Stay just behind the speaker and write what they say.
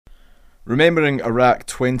Remembering Iraq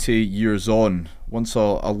 20 years on, once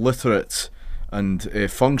a literate and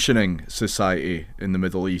functioning society in the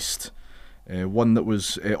Middle East, one that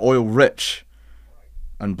was oil rich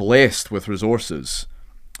and blessed with resources.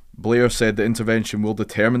 Blair said the intervention will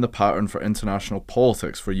determine the pattern for international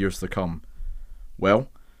politics for years to come. Well,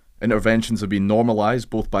 interventions have been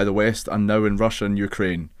normalised both by the West and now in Russia and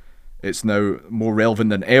Ukraine. It's now more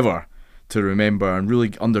relevant than ever to remember and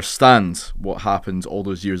really understand what happened all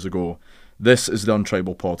those years ago. This is the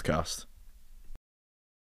Untribal Podcast.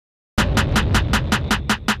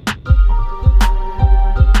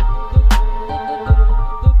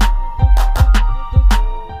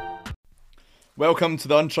 Welcome to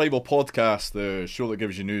the Untribal Podcast, the show that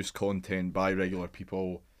gives you news content by regular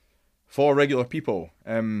people for regular people.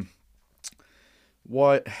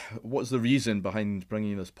 What's the reason behind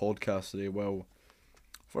bringing this podcast today? Well,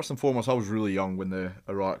 first and foremost, I was really young when the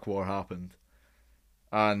Iraq War happened,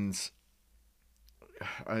 and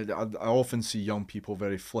I often see young people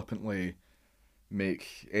very flippantly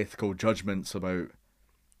make ethical judgments about,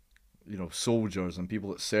 soldiers and people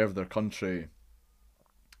that serve their country.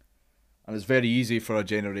 And it's very easy for a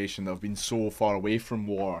generation that have been so far away from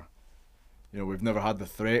war. We've never had the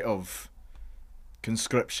threat of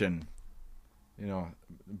conscription.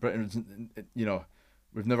 Britain,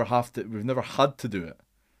 we've never had to do it.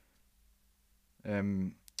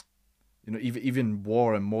 Even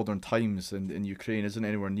war in modern times in Ukraine isn't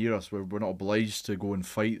anywhere near us. We're not obliged to go and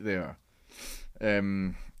fight there.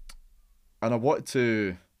 And I wanted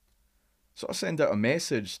to sort of send out a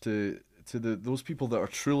message to those people that are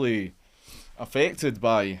truly affected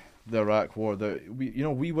by the Iraq War, that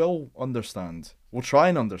we will understand. We'll try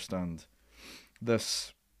and understand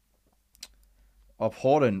this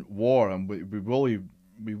abhorrent war, and we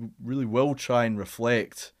really will try and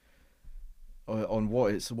reflect on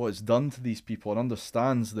what it's done to these people, and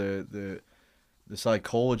understands the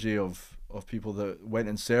psychology of people that went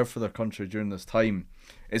and served for their country during this time.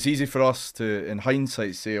 It's easy for us to, in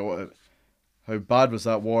hindsight, say, "Oh, how bad was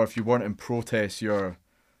that war? If you weren't in protest, you're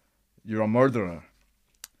a murderer."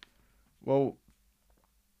 Well,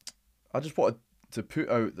 I just wanted to put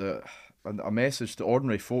out a message to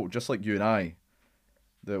ordinary folk just like you and I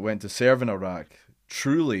that went to serve in Iraq,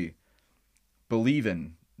 truly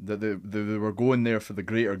believing that they were going there for the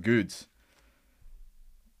greater good.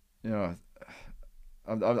 I'm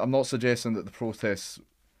not suggesting that the protests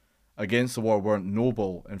against the war weren't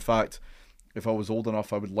noble. In fact, if I was old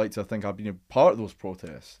enough, I would like to think I'd been a part of those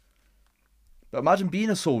protests. But imagine being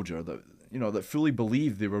a soldier that fully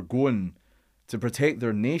believed they were going to protect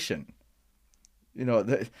their nation. They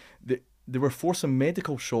were forcing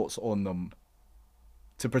medical shots on them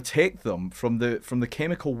to protect them from the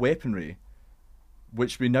chemical weaponry,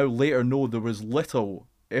 which we now later know there was little,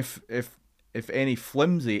 if any,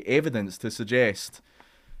 flimsy evidence to suggest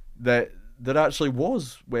that there actually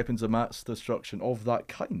was weapons of mass destruction of that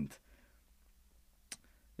kind.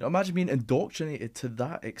 Imagine being indoctrinated to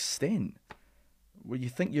that extent, where you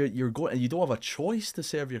think you're going, and you don't have a choice to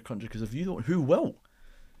serve your country, because if you don't, who will?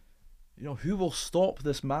 Who will stop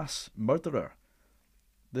this mass murderer,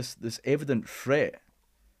 this evident threat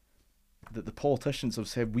that the politicians have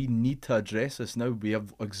said we need to address this now? We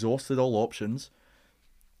have exhausted all options,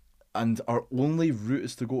 and our only route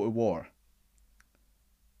is to go to war.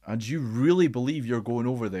 And you really believe you're going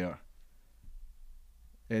over there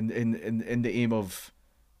in the aim of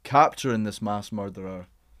capturing this mass murderer,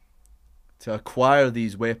 to acquire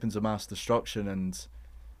these weapons of mass destruction and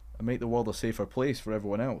make the world a safer place for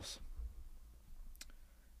everyone else.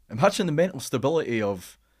 Imagine the mental stability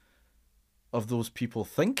of those people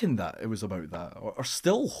thinking that it was about that, or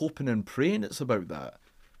still hoping and praying it's about that.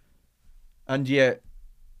 And yet,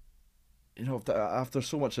 after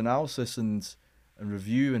so much analysis and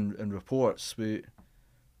review and reports, we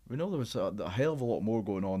know there was a hell of a lot more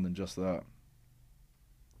going on than just that.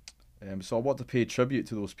 So I want to pay tribute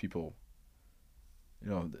to those people,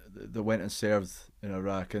 that went and served in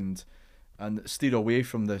Iraq and steered away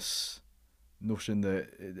from this notion that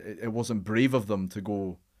it wasn't brave of them to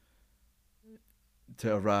go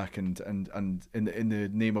to Iraq and in the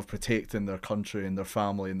name of protecting their country and their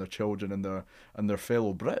family and their children and their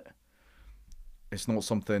fellow Brit. It's not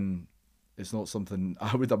something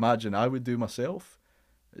I would imagine I would do myself.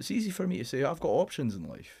 It's easy for me to say I've got options in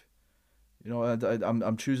life.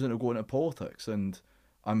 I'm choosing to go into politics, and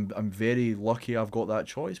I'm very lucky I've got that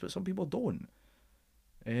choice, but some people don't.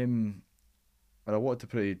 And I wanted to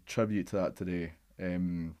pay tribute to that today,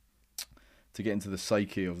 to get into the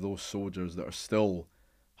psyche of those soldiers that are still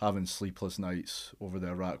having sleepless nights over the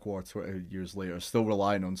Iraq War 20 years later, still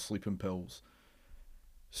relying on sleeping pills.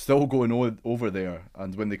 still going over there,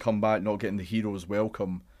 and when they come back, not getting the hero's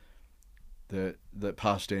welcome that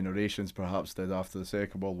past generations perhaps did after the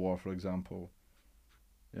Second World War, for example.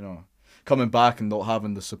 You know, coming back and not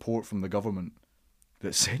having the support from the government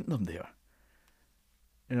that sent them there.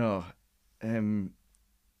 You know,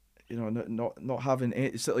 not having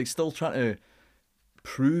it's like still trying to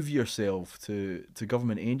prove yourself to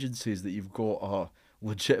government agencies that you've got a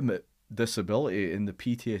legitimate disability in the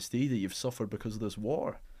PTSD that you've suffered because of this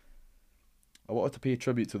war. I wanted to pay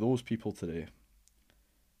tribute to those people today,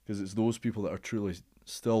 because it's those people that are truly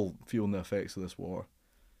still feeling the effects of this war.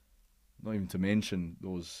 Not even to mention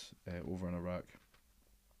those over in Iraq.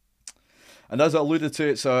 And as I alluded to,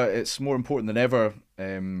 it's more important than ever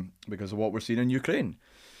because of what we're seeing in Ukraine.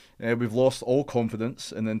 We've lost all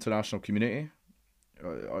confidence in the international community.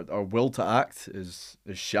 Our will to act is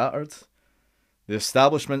shattered. The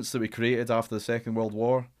establishments that we created after the Second World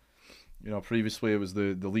War, previously it was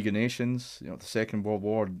the League of Nations. The Second World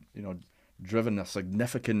War, driven a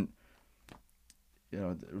significant,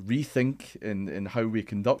 rethink in how we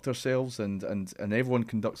conduct ourselves, and everyone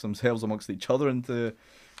conducts themselves amongst each other into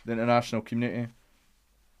the international community.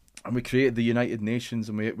 And we created the United Nations,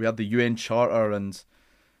 and we had the UN Charter, and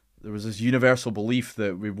there was this universal belief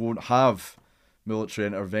that we won't have military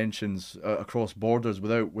interventions across borders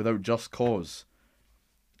without just cause.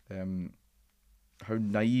 How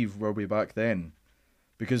naive were we back then?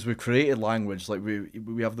 Because we created language, like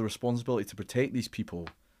we have the responsibility to protect these people.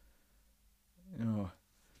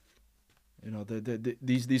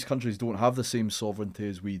 These countries don't have the same sovereignty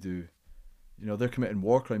as we do. They're committing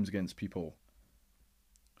war crimes against people.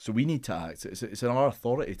 So we need to act. It's in our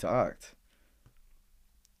authority to act.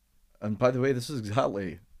 And by the way, this is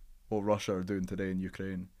exactly what Russia are doing today in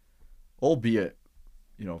Ukraine, albeit,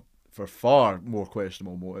 for far more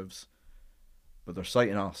questionable motives. But they're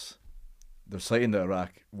citing us. They're citing the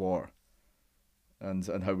Iraq war,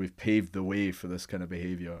 and how we've paved the way for this kind of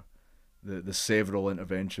behaviour. The several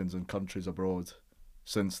interventions in countries abroad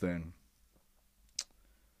since then.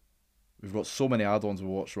 We've got so many add-ons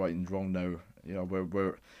with what's right and wrong now.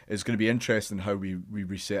 It's going to be interesting how we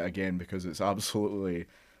reset again, because it's absolutely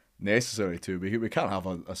necessary to. We can't have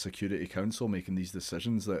a Security Council making these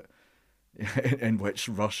decisions that in which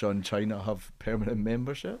Russia and China have permanent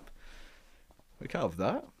membership. We can't have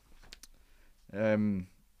that.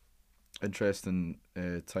 Interesting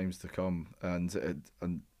times to come,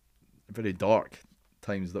 and very dark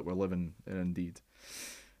times that we're living in indeed.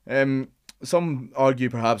 Some argue,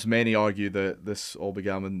 perhaps many argue, that this all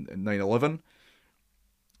began in 9/11.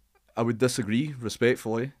 I would disagree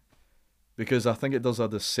respectfully, because I think it does a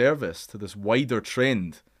disservice to this wider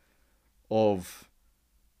trend of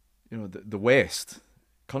the West,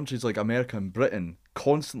 countries like America and Britain,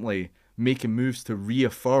 constantly making moves to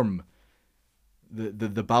reaffirm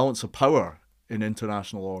the balance of power in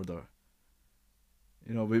international order.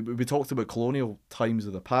 We talked about colonial times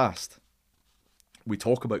of the past. We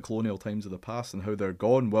talk about colonial times of the past and how they're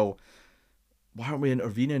gone. Well, why aren't we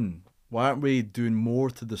intervening? Why aren't we doing more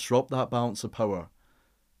to disrupt that balance of power?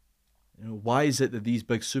 Why is it that these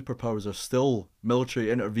big superpowers are still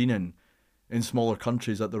military intervening in smaller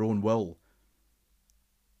countries at their own will?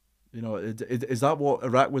 Is that what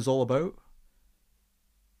Iraq was all about?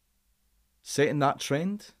 Setting that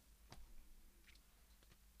trend?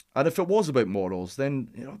 And if it was about morals,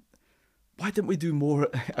 then, why didn't we do more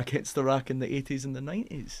against Iraq in the 80s and the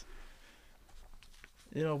 90s?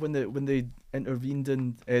 When they intervened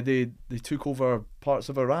and they took over parts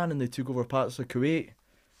of Iran, and they took over parts of Kuwait.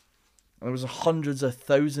 And there was hundreds of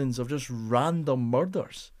thousands of just random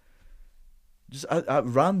murders. Just at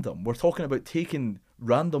random. We're talking about taking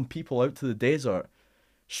random people out to the desert,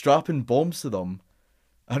 strapping bombs to them,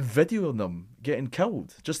 and videoing them getting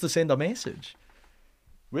killed just to send a message.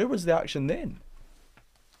 Where was the action then?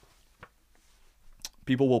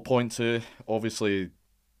 People will point to, obviously,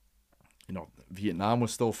 Vietnam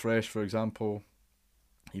was still fresh, for example.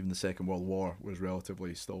 Even the Second World War was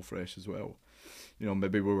relatively still fresh as well.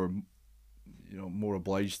 Maybe we were, more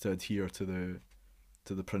obliged to adhere to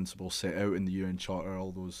the principles set out in the UN Charter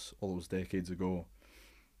all those decades ago.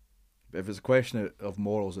 But if it's a question of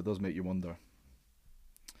morals, it does make you wonder.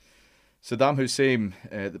 Saddam Hussein,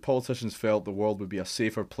 the politicians felt the world would be a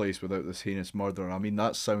safer place without this heinous murder. I mean,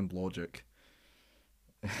 that's sound logic.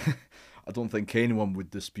 I don't think anyone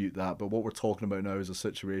would dispute that, but what we're talking about now is a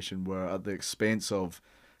situation where, at the expense of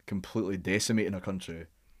completely decimating a country,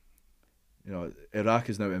 Iraq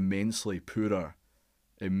is now immensely poorer,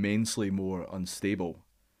 immensely more unstable.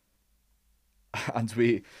 And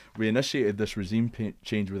we initiated this regime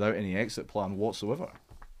change without any exit plan whatsoever.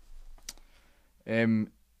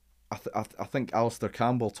 I think Alistair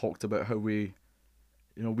Campbell talked about how we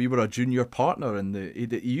were a junior partner in he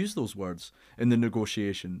used those words in the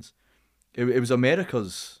negotiations. It was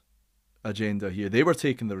America's agenda here. They were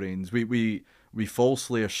taking the reins. We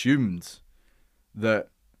falsely assumed that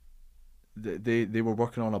they were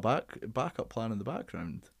working on a backup plan in the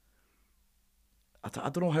background. I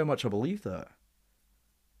don't know how much I believe that.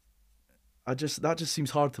 That just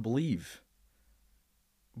seems hard to believe.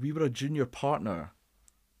 We were a junior partner,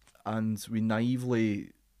 and we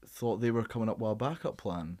naively thought they were coming up with a backup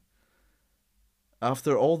plan.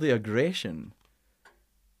 After all the aggression,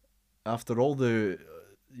 after all the,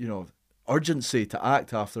 urgency to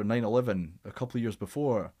act after 9/11 a couple of years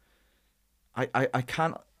before, I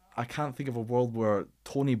can't think of a world where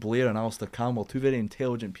Tony Blair and Alistair Campbell, two very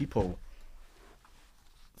intelligent people,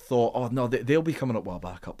 thought, oh no, they'll be coming up with a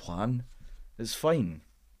backup plan. It's fine.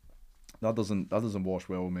 That doesn't wash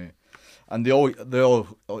well with me. And the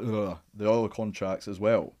oil contracts as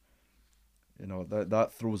well.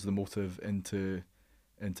 That throws the motive into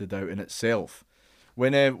doubt in itself.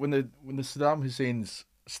 When the Saddam Hussein's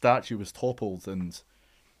statue was toppled and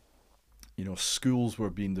schools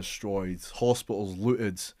were being destroyed, hospitals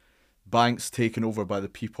looted, banks taken over by the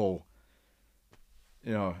people,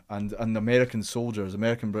 and American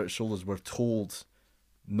British soldiers were told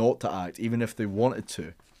not to act, even if they wanted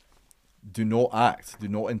to. Do not act, do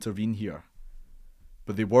not intervene here.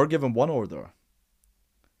 But they were given one order,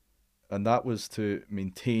 and that was to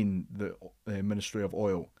maintain the Ministry of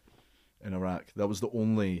Oil in Iraq. That was the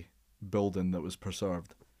only building that was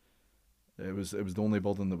preserved. It was the only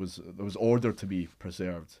building that was ordered to be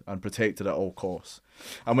preserved and protected at all costs.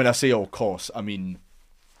 And when I say all costs, I mean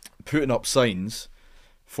putting up signs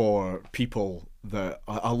for people that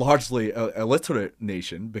are a largely illiterate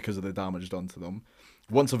nation because of the damage done to them.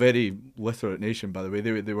 Once a very literate nation, by the way,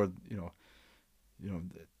 they were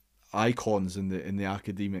icons in the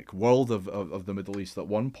academic world of the Middle East at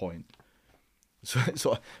one point.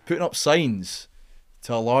 So putting up signs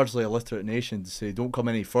to a largely illiterate nation to say, don't come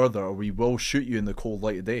any further or we will shoot you in the cold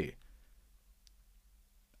light of day.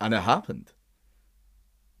 And it happened.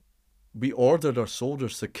 We ordered our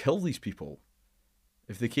soldiers to kill these people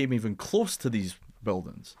if they came even close to these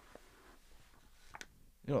buildings.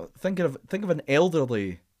 Think of an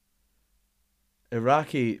elderly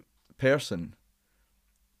Iraqi person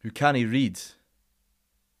who can't read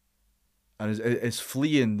and is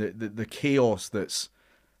fleeing the chaos that's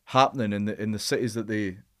happening in the cities that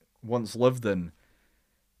they once lived in.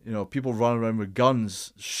 People running around with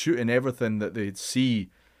guns, shooting everything that they'd see,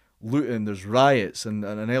 looting, there's riots, and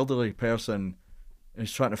an elderly person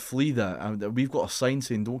is trying to flee that. And we've got a sign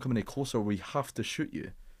saying, don't come any closer, we have to shoot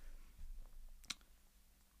you.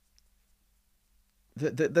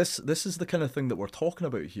 This is the kind of thing that we're talking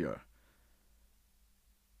about here.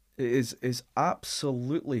 It is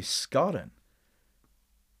absolutely scarring.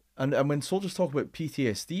 And when soldiers talk about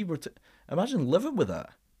PTSD, imagine living with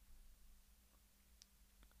that.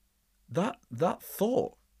 That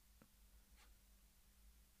thought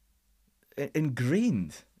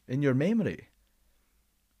ingrained in your memory.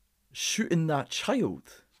 Shooting that child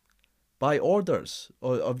by orders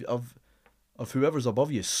of whoever's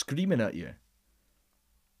above you, screaming at you.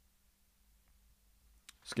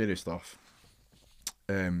 Scary stuff.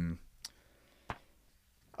 And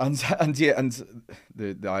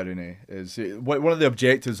the irony is one of the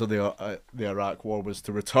objectives of the Iraq War was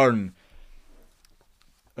to return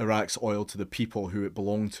Iraq's oil to the people who it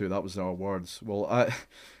belonged to. That was our words. Well,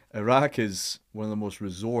 Iraq is one of the most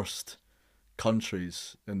resourced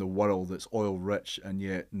countries in the world. It's oil rich, and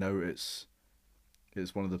yet now it's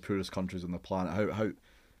one of the poorest countries on the planet.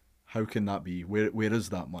 How can that be? Where is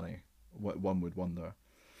that money? What one would wonder.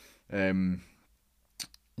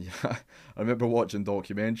 Yeah, I remember watching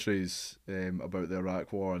documentaries about the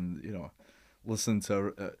Iraq War, and listening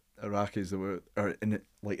to Iraqis that were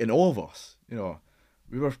in all of us.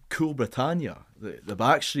 We were Cool Britannia, the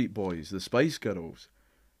Backstreet Boys, the Spice Girls.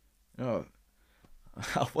 I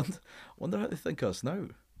wonder how they think of us now.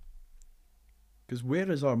 Because where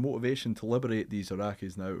is our motivation to liberate these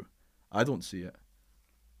Iraqis now? I don't see it.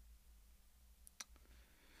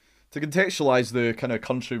 To contextualize the kind of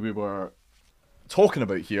country we were talking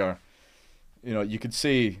about here, you could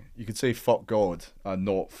say fuck God and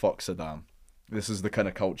not fuck Saddam. This is the kind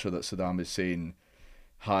of culture that Saddam Hussein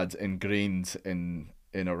had ingrained in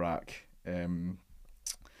Iraq.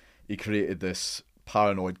 He created this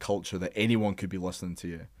paranoid culture that anyone could be listening to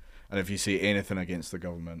you, and if you say anything against the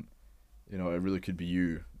government, it really could be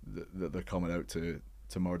you that they're coming out to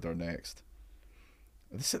murder next.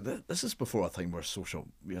 This is before a time where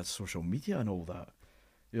we had social media and all that.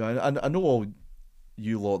 And I know all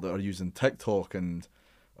you lot that are using TikTok and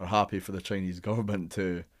are happy for the Chinese government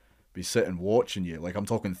to be sitting watching you. Like, I'm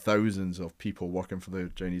talking thousands of people working for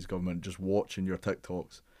the Chinese government just watching your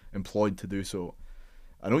TikToks, employed to do so.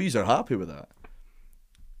 I know you are happy with that.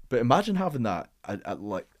 But imagine having that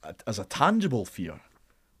as a tangible fear.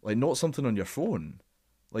 Like, not something on your phone.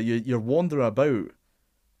 Like, you're wandering about,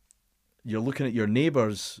 you're looking at your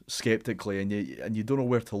neighbours skeptically, and you don't know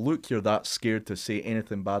where to look. You're that scared to say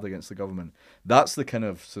anything bad against the government. That's the kind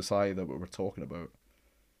of society that we're talking about.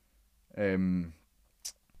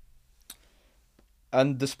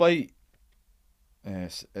 And despite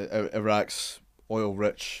Iraq's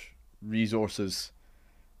oil-rich resources,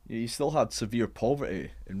 you still had severe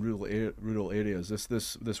poverty in rural areas.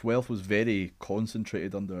 This wealth was very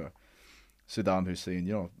concentrated under Saddam Hussein.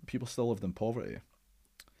 You know, people still lived in poverty.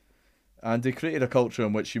 And they created a culture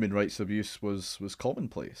in which human rights abuse was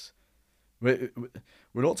commonplace. We're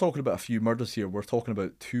not talking about a few murders here. We're talking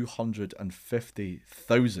about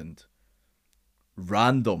 250,000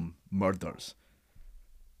 random murders.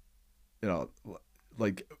 You know,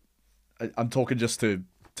 like, I'm talking just to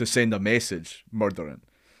send a message, murdering.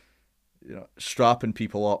 You know, strapping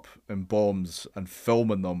people up in bombs and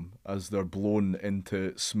filming them as they're blown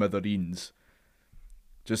into smithereens,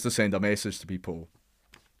 just to send a message to people.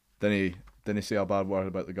 Then he say a bad word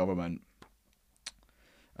about the government.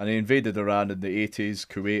 And he invaded Iran in the 80s,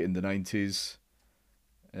 Kuwait in the 90s.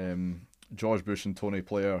 George Bush and Tony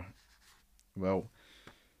Blair, well,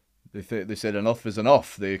 they said enough is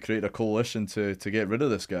enough. They created a coalition to get rid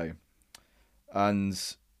of this guy.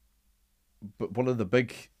 But one of the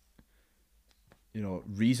big,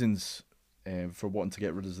 reasons for wanting to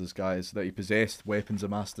get rid of this guy is that he possessed weapons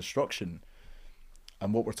of mass destruction.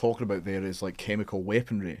 And what we're talking about there is like chemical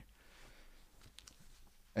weaponry.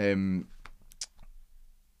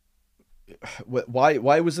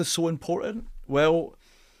 Why was this so important? Well,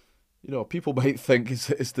 people might think is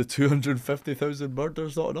the 250,000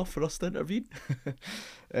 murders not enough for us to intervene?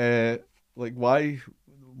 Why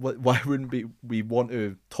wouldn't we want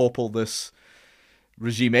to topple this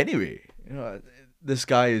regime anyway? This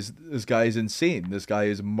guy is insane. This guy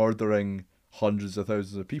is murdering hundreds of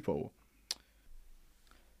thousands of people.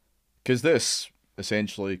 Because this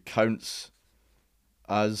essentially counts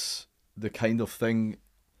as the kind of thing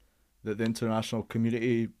that the international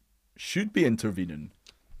community should be intervening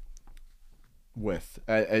with.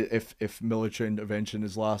 If military intervention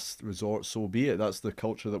is last resort, so be it. That's the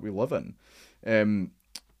culture that we live in.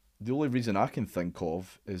 The only reason I can think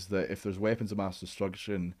of is that if there's weapons of mass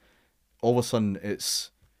destruction, all of a sudden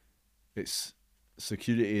it's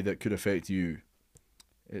security that could affect you.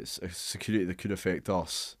 It's a security that could affect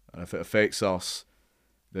us. And if it affects us,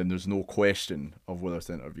 then there's no question of whether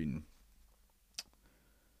to intervene.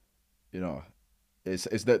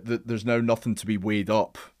 It's that there's now nothing to be weighed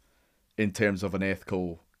up in terms of an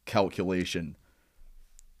ethical calculation.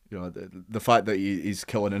 The fact that he's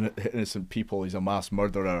killing innocent people, he's a mass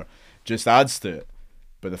murderer, just adds to it.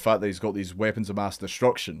 But the fact that he's got these weapons of mass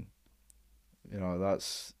destruction,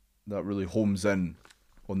 that really homes in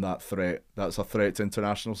on that threat. That's a threat to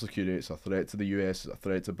international security. It's a threat to the US. It's a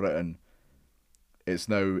threat to Britain. It's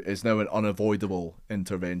now an unavoidable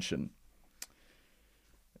intervention.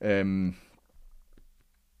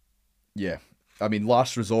 Yeah, I mean,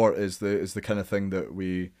 last resort is the kind of thing that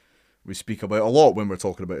we speak about a lot when we're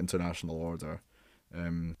talking about international order.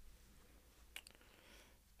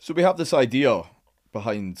 So we have this idea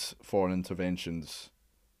behind foreign interventions,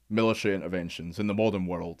 military interventions in the modern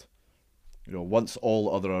world. Once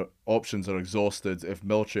all other options are exhausted, if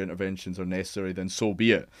military interventions are necessary, then so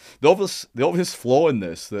be it. The obvious flaw in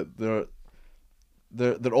this, that there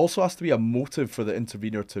also has to be a motive for the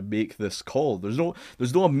intervener to make this call. There's no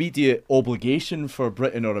immediate obligation for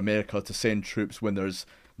Britain or America to send troops when there's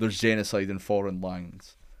genocide in foreign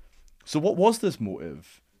lands. So what was this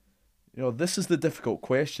motive? This is the difficult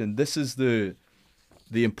question. This is the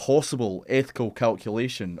impossible ethical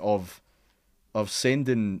calculation of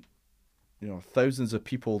sending thousands of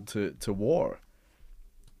people to war.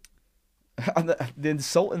 And the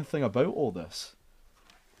insulting thing about all this,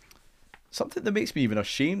 something that makes me even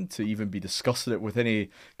ashamed to even be discussing it with any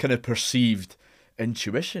kind of perceived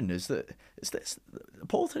intuition, is that the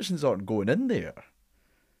politicians aren't going in there.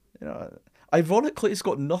 Ironically, it's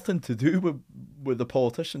got nothing to do with the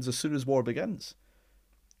politicians as soon as war begins.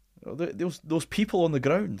 Those people on the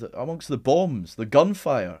ground, amongst the bombs, the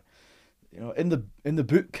gunfire, in the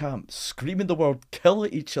boot camps, screaming the word kill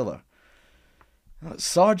at each other.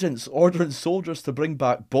 Sergeants ordering soldiers to bring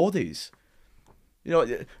back bodies.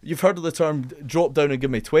 You've heard of the term drop down and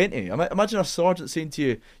give me 20. Imagine a sergeant saying to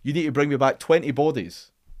you, you need to bring me back 20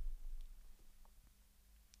 bodies.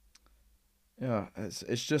 Yeah,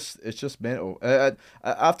 it's just mental.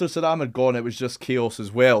 After Saddam had gone, it was just chaos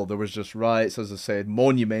as well. There was just riots, as I said,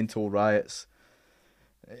 monumental riots.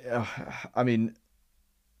 Yeah, I mean,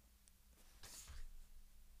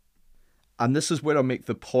 and this is where I make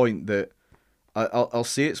the point that I'll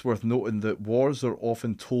say it's worth noting that wars are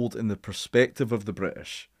often told in the perspective of the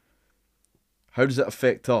British. How does it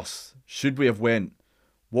affect us? Should we have went?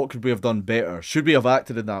 What could we have done better? Should we have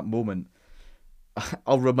acted in that moment?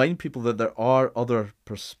 I'll remind people that there are other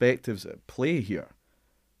perspectives at play here.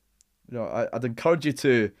 I'd encourage you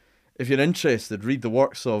to, if you're interested, read the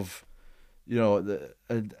works of,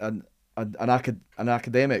 an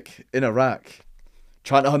academic in Iraq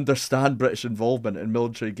trying to understand British involvement in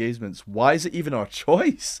military engagements. Why is it even our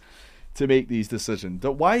choice to make these decisions?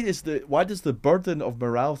 Why does the burden of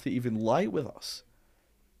morality even lie with us?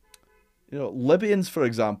 Libyans, for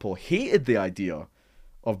example, hated the idea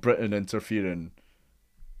of Britain interfering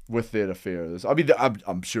with their affairs. I mean,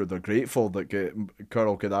 I'm sure they're grateful that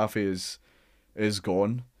Colonel Gaddafi is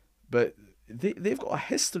gone, but they've got a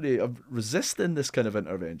history of resisting this kind of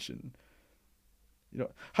intervention.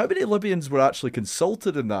 How many Libyans were actually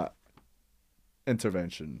consulted in that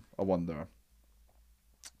intervention? I wonder.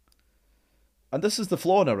 And this is the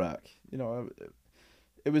flaw in Iraq.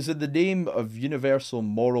 It was in the name of universal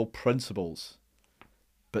moral principles,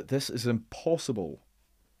 but this is impossible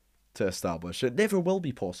to establish. It never will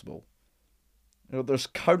be possible. There's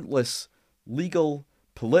countless legal,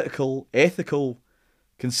 political, ethical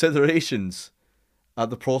considerations at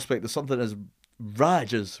the prospect of something as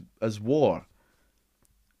rage as war.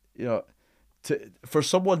 For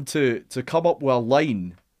someone to come up with a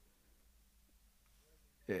line,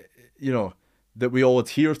 that we all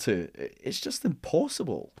adhere to, it's just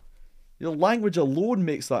impossible. Language alone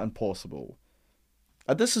makes that impossible.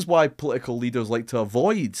 And this is why political leaders like to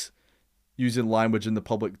avoid using language in the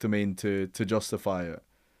public domain to justify it.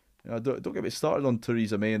 Don't get me started on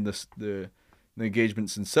Theresa May and the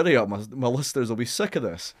engagements in Syria. My listeners will be sick of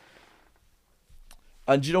this.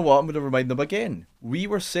 And you know what? I'm going to remind them again. We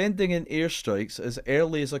were sending in airstrikes as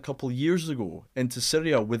early as a couple of years ago into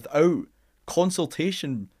Syria without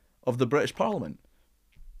consultation of the British Parliament.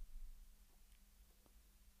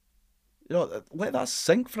 Let that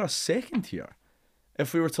sink for a second here.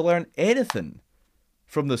 If we were to learn anything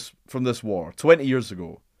from this war 20 years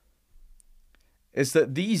ago, is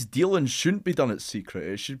that these dealings shouldn't be done at secret.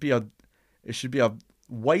 It should be a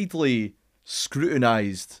widely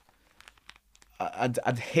scrutinised and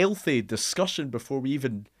healthy discussion before we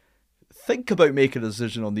even think about making a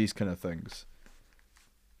decision on these kind of things.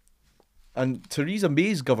 And Theresa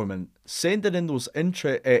May's government sending in those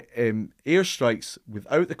airstrikes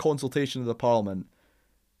without the consultation of the Parliament,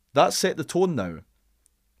 that set the tone now.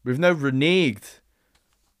 We've now reneged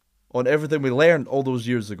on everything we learned all those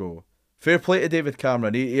years ago. Fair play to David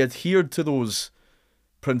Cameron. He adhered to those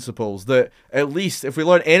principles that at least, if we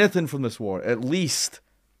learn anything from this war, at least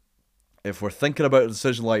if we're thinking about a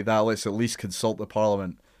decision like that, let's at least consult the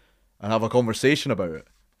Parliament and have a conversation about it.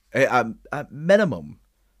 At minimum,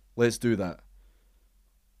 let's do that.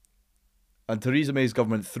 And Theresa May's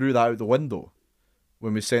government threw that out the window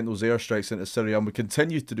when we sent those airstrikes into Syria, and we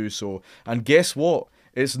continue to do so. And guess what?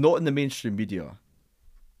 It's not in the mainstream media.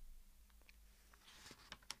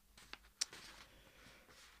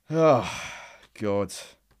 Oh, God.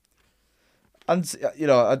 And,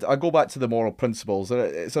 I go back to the moral principles.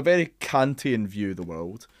 It's a very Kantian view of the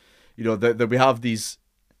world. That we have these,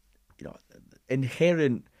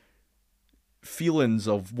 inherent feelings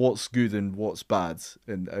of what's good and what's bad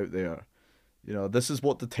out there. This is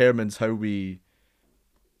what determines how we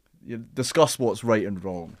discuss what's right and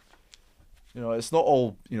wrong. It's not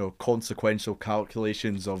all, consequential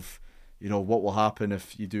calculations of, what will happen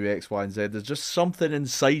if you do X, Y, and Z. There's just something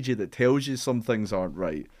inside you that tells you some things aren't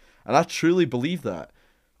right. And I truly believe that.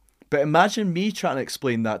 But imagine me trying to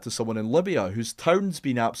explain that to someone in Libya whose town's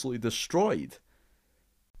been absolutely destroyed.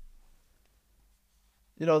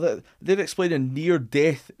 They're explaining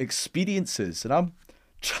near-death experiences, and I'm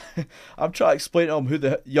trying to explain to them who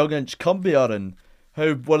the young Inch Cumby are and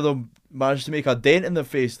how one of them managed to make a dent in their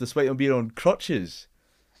face despite them being on crutches.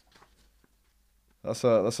 That's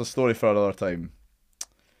a story for another time.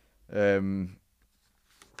 I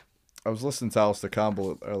was listening to Alistair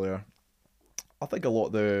Campbell earlier. I think a lot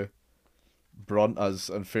of the brunt as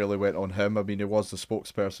unfairly went on him. I mean, he was the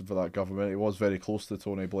spokesperson for that government. He was very close to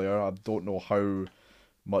Tony Blair. I don't know how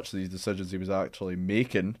much of these decisions he was actually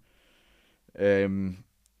making. But it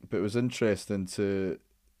was interesting to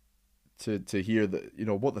hear that,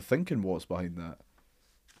 what the thinking was behind that.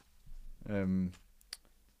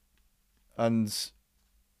 And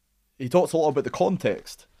he talked a lot about the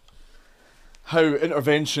context. how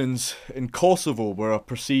interventions in Kosovo were a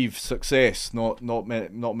perceived success, not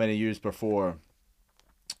many years before.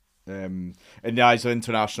 In the eyes of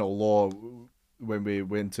international law, when we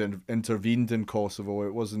went to intervened in Kosovo,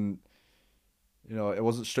 it wasn't, it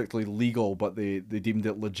wasn't strictly legal, but they deemed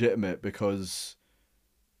it legitimate because,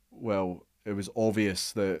 well, it was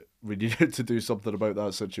obvious that we needed to do something about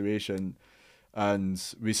that situation, and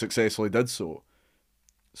we successfully did so.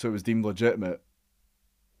 So it was deemed legitimate.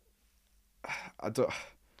 I don't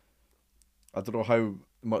I don't know how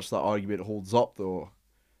much that argument holds up though,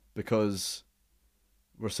 because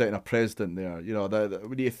we're setting a precedent there.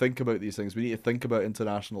 We need to think about these things. We need to think about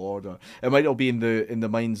international order. It might not be in the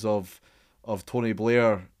minds of Tony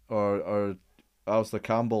Blair or Alistair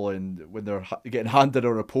Campbell, and when they're getting handed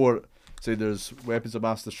a report saying there's weapons of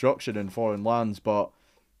mass destruction in foreign lands, but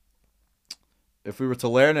if we were to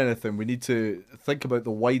learn anything, we need to think about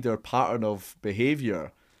the wider pattern of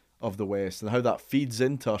behaviour of the West and how that feeds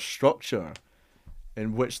into a structure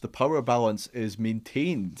in which the power balance is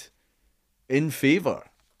maintained in favour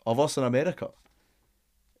of us in America.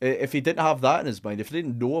 If he didn't have that in his mind, if he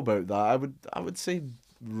didn't know about that, I would say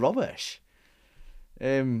rubbish.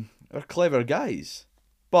 They're clever guys,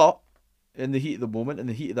 but in the heat of the moment, in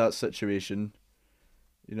the heat of that situation,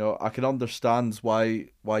 I can understand why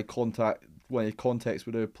context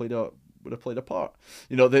would have played a part.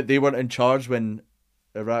 They weren't in charge when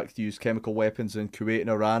Iraq used chemical weapons in Kuwait and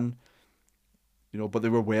Iran. But they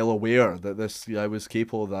were well aware that this guy was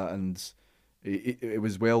capable of that, and it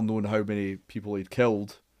was well known how many people he'd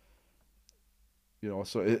killed.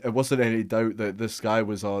 So it wasn't any doubt that this guy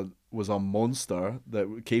was a monster that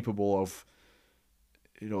was capable of,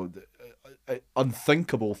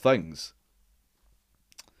 unthinkable things.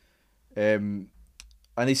 And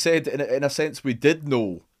he said, in a sense, we did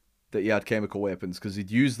know that he had chemical weapons because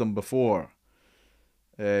he'd used them before.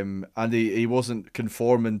 And he wasn't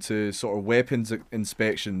conforming to sort of weapons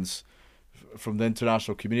inspections from the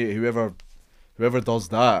international community. Whoever does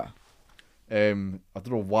that, I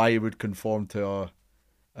don't know why he would conform to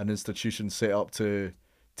an institution set up to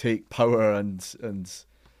take power and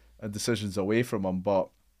decisions away from him. But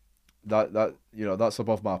that's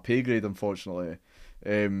above my pay grade, unfortunately.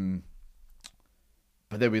 But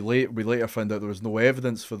then we later found out there was no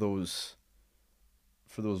evidence for those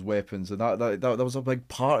weapons, and that was a big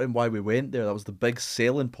part in why we went there. That was the big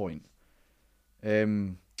selling point.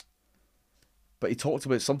 But he talked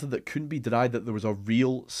about something that couldn't be denied, that there was a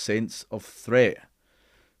real sense of threat.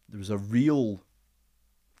 There was a real,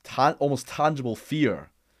 almost tangible fear,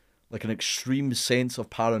 like an extreme sense of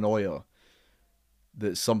paranoia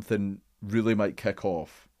that something really might kick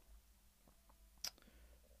off.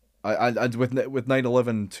 And with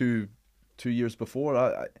 9/11 two years before,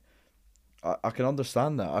 I can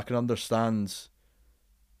understand that. I can understand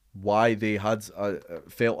why they had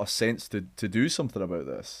felt a sense to do something about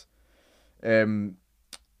this. But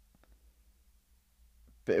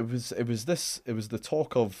it was the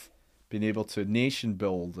talk of being able to nation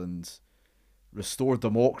build and restore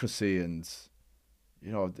democracy and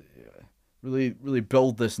really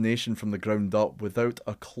build this nation from the ground up without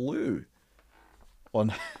a clue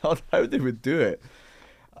on how they would do it.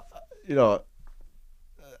 Did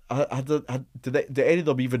any of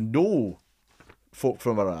them even know folk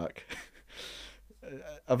from Iraq?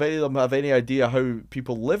 Have any of them have any idea how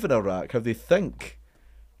people live in Iraq, how they think?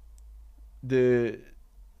 The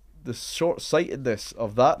short-sightedness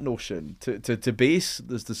of that notion to base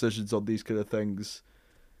these decisions on these kind of things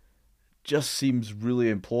just seems really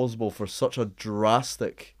implausible for such a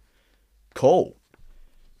drastic call.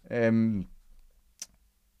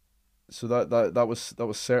 So that was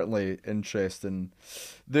certainly interesting.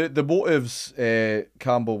 The motives,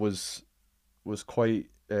 Campbell was quite,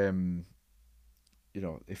 he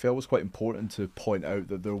felt it was quite important to point out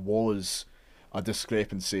that there was a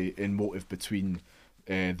discrepancy in motive between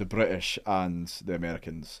the British and the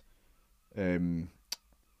Americans. He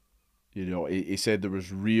said there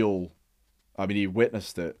was real, he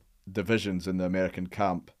witnessed it, divisions in the American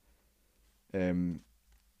camp.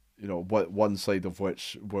 What one side of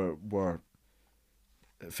which were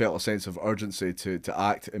felt a sense of urgency to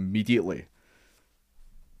act immediately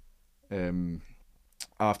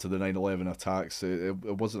after the 9/11 attacks.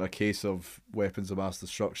 It wasn't a case of weapons of mass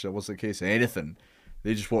destruction. It wasn't a case of anything.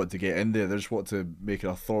 They just wanted to get in there. They just wanted to make an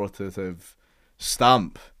authoritative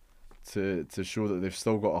stamp to show that they've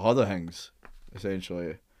still got a other things,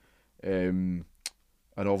 essentially. And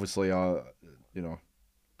obviously,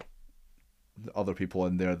 other people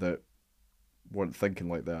in there that weren't thinking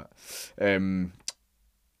like that. And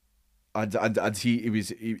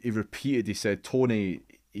he repeated, he said Tony,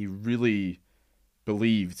 he really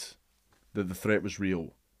believed that the threat was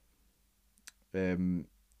real. Um,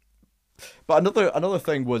 but another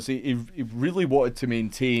thing was he really wanted to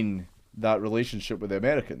maintain that relationship with the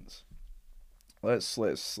Americans. Let's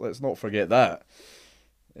not forget that.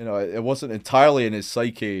 You know, it wasn't entirely in his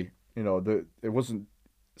psyche. You know, it wasn't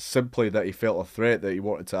simply that he felt a threat that he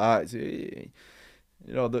wanted to act. You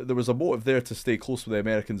know, there was a motive there to stay close with the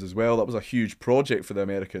Americans as well. That was a huge project for the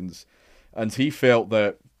Americans, and he felt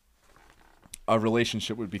that our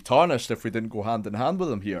relationship would be tarnished if we didn't go hand in hand with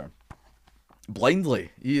them here,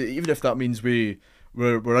 blindly. Even if that means we're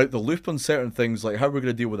out the loop on certain things, like how we're going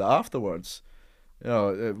to deal with it afterwards. You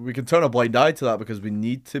know, we can turn a blind eye to that because we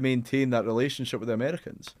need to maintain that relationship with the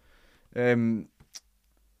Americans. And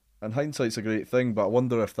hindsight's a great thing, but I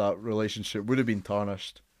wonder if that relationship would have been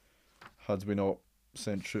tarnished had we not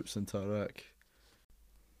sent troops into Iraq.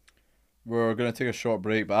 We're going to take a short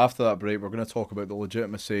break, but after that break, we're going to talk about the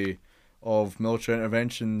legitimacy of military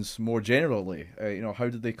interventions more generally. You know, how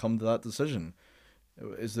did they come to that decision?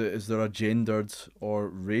 Is there a gendered or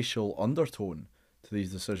racial undertone to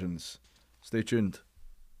these decisions? Stay tuned.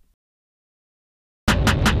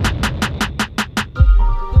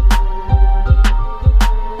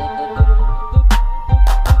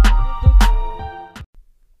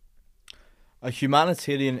 A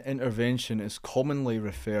humanitarian intervention is commonly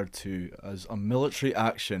referred to as a military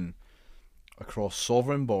action across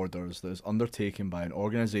sovereign borders that is undertaken by an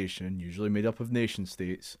organisation, usually made up of nation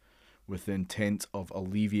states, with the intent of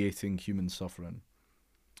alleviating human suffering.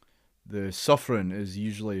 The suffering is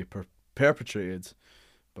usually perpetrated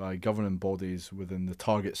by governing bodies within the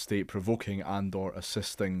target state, provoking and or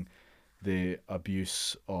assisting the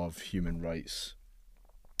abuse of human rights.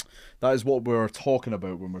 That is what we're talking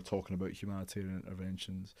about when we're talking about humanitarian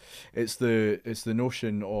interventions. It's the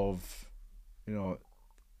notion of, you know,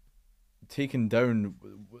 taking down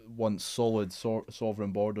once solid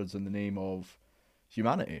sovereign borders in the name of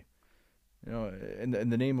humanity. You know, in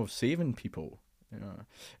the name of saving people. You know,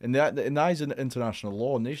 in the eyes of international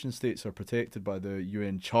law, nation states are protected by the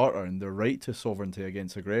UN Charter and their right to sovereignty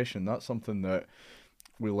against aggression. That's something that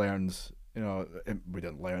we learned. You know, we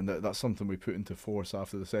didn't learn that. That's something we put into force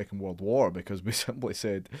after the Second World War because we simply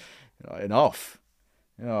said, you know, enough.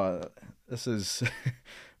 You know, this is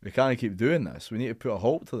we can't keep doing this. We need to put a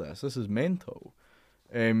halt to this. This is mental.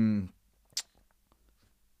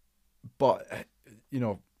 But you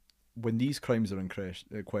know, when these crimes are in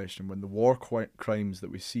question, when the war crimes that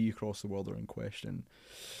we see across the world are in question,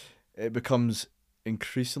 it becomes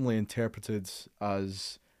increasingly interpreted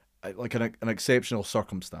as like an exceptional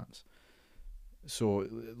circumstance. So,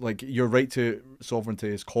 like, your right to sovereignty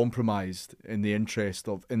is compromised in the interest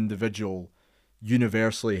of individual,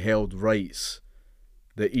 universally held rights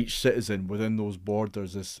that each citizen within those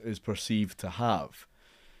borders is perceived to have.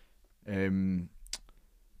 You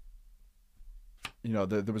know,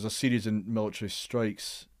 there was a series of military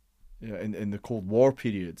strikes, you know, in the Cold War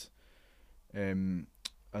period, and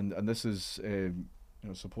this is you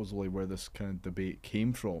know, supposedly where this kind of debate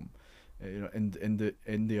came from. You know, in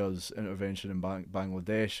India's intervention in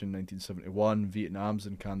Bangladesh in 1971, Vietnam's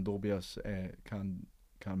in Cambodia,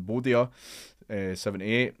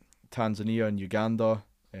 78, Tanzania and Uganda,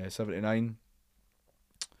 79,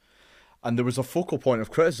 and there was a focal point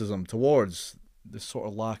of criticism towards the sort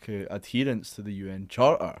of lack of adherence to the UN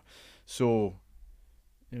Charter. So,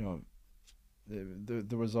 you know,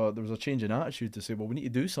 there was a change in attitude to say, well, we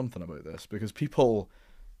need to do something about this because people,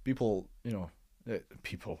 you know,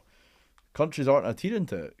 countries aren't adhering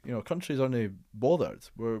to it. You know, countries aren't bothered.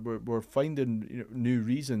 We're finding, you know, new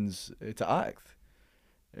reasons to act.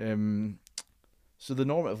 So the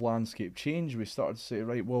normative landscape changed. We started to say,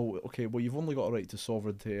 right, well, okay, well, you've only got a right to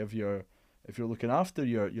sovereignty if you're looking after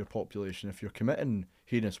your population. If you're committing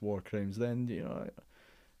heinous war crimes, then you know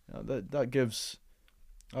that gives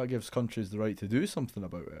countries the right to do something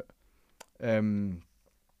about it.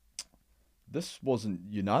 This wasn't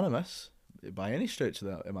unanimous by any stretch of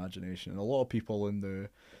the imagination. And a lot of people in the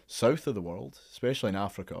south of the world, especially in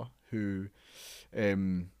Africa, who a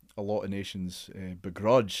lot of nations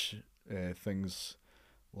begrudge things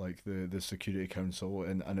like the Security Council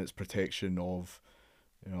and its protection of,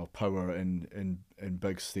 you know, power in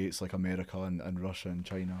big states like America and Russia and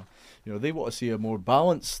China. You know, they want to see a more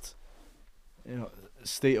balanced, you know,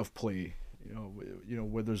 state of play. You know,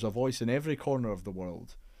 where there's a voice in every corner of the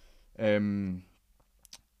world. And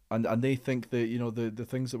they think that, you know, the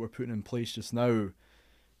things that we're putting in place just now,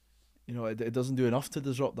 you know, it doesn't do enough to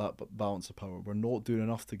disrupt that balance of power. We're not doing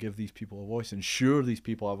enough to give these people a voice, ensure these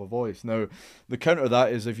people have a voice. Now, the counter to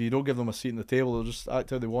that is if you don't give them a seat at the table, they'll just act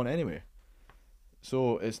how they want anyway.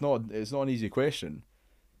 So it's not an easy question.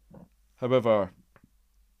 However,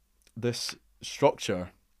 this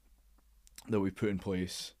structure that we put in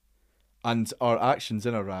place and our actions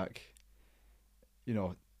in Iraq, you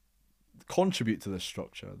know, contribute to this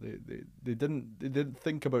structure. They didn't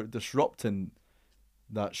think about disrupting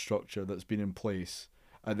that structure that's been in place,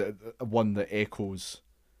 and one that echoes,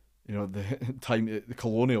 the the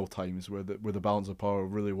colonial times where the balance of power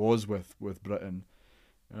really was with Britain.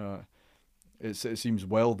 Uh, it seems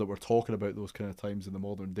wild that we're talking about those kind of times in the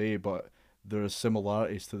modern day, but there are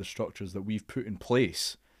similarities to the structures that we've put in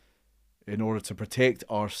place in order to protect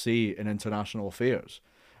our say in international affairs,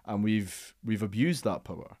 and we've abused that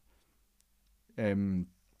power.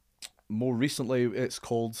 More recently, it's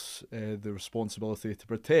called the responsibility to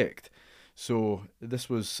protect. So this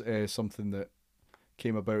was something that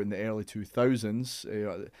came about in the early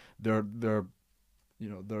 2000s. They're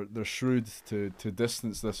shrewd to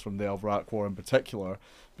distance this from the Iraq War in particular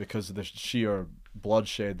because of the sheer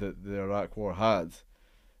bloodshed that the Iraq War had.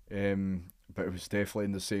 But it was definitely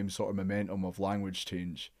in the same sort of momentum of language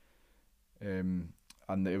change. And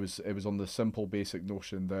it was on the simple basic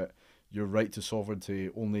notion that your right to sovereignty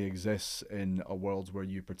only exists in a world where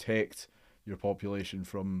you protect your population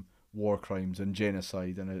from war crimes and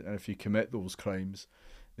genocide, and if you commit those crimes,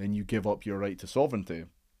 then you give up your right to sovereignty,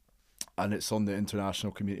 and it's on the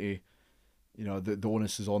international community. The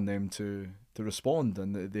onus is on them to respond,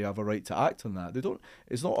 and they have a right to act on that. They don't.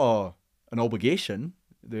 It's not an obligation.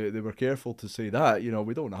 They were careful to say that.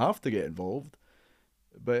 We don't have to get involved.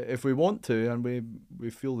 But if we want to, and we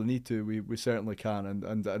feel the need to, we certainly can.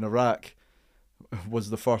 And Iraq was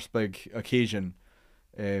the first big occasion,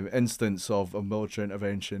 instance of military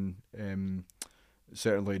intervention,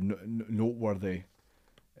 certainly noteworthy,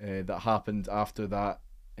 that happened after that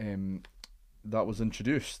that was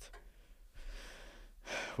introduced.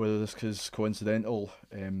 Whether this is coincidental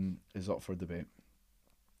is up for debate.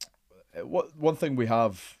 One thing we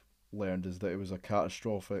have learned is that it was a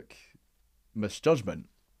catastrophic misjudgment,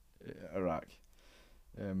 Iraq.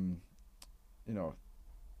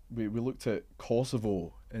 We looked at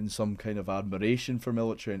Kosovo in some kind of admiration for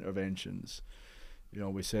military interventions.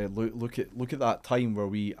 We said, look at that time where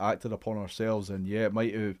we acted upon ourselves, and yeah, it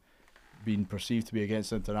might have been perceived to be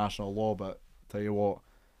against international law, but tell you what,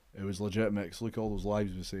 it was legitimate. 'Cause look at all those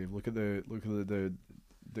lives we saved. Look at the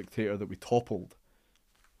dictator that we toppled.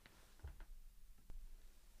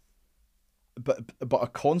 But a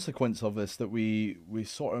consequence of this that we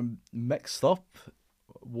sort of mixed up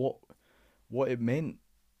what it meant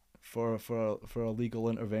for a legal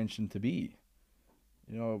intervention to be.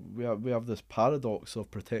 We have this paradox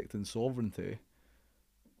of protecting sovereignty,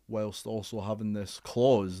 whilst also having this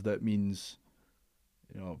clause that means,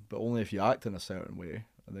 but only if you act in a certain way,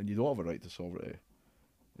 and then you don't have a right to sovereignty.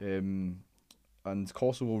 And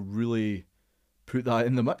Kosovo really put that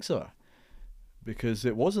in the mixer because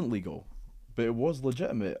it wasn't legal, but it was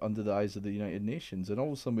legitimate under the eyes of the United Nations. And all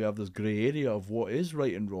of a sudden we have this grey area of what is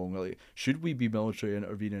right and wrong. Like, should we be military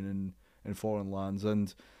intervening in foreign lands?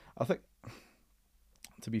 And I think,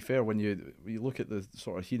 to be fair, when you look at the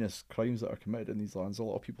sort of heinous crimes that are committed in these lands, a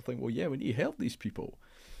lot of people think, well, yeah, we need to help these people.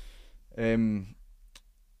 But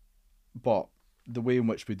the way in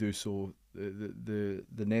which we do so, the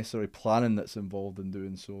necessary planning that's involved in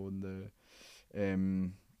doing so, and the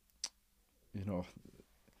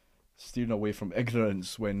steering away from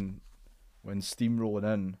ignorance when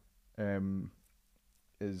steamrolling in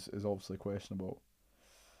is obviously questionable.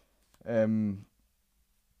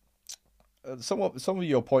 Some of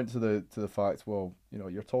you will point to the fact, well,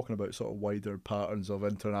 you're talking about sort of wider patterns of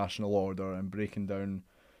international order and breaking down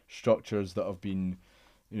structures that have been,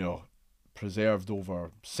 preserved over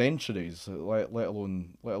centuries, let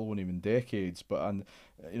alone even decades. But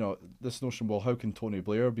this notion, well, how can Tony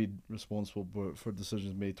Blair be responsible for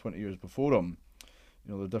decisions made 20 years before him?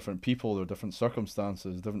 There are different people, there are different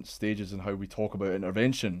circumstances, different stages in how we talk about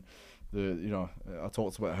intervention. I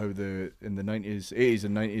talked about how in the 80s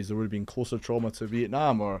and 90s there would have been closer trauma to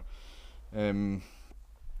Vietnam or the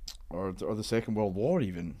Second World War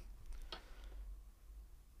even.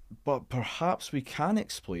 But perhaps we can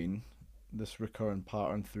explain this recurrent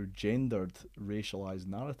pattern through gendered, racialized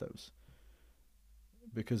narratives,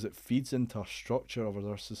 because it feeds into a structure of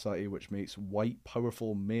our society which makes white,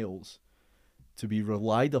 powerful males to be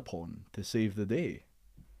relied upon to save the day.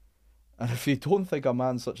 And if you don't think a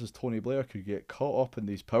man such as Tony Blair could get caught up in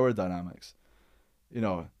these power dynamics,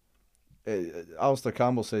 Alistair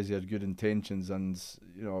Campbell says he had good intentions, and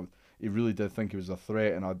he really did think he was a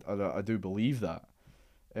threat, and I do believe that.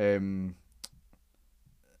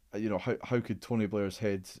 How could Tony Blair's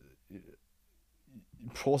head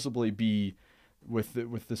possibly be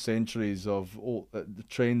with the centuries of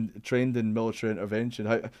trained in military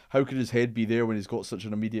intervention. How could his head be there when he's got such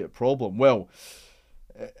an immediate problem? Well,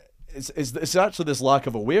 it's actually this lack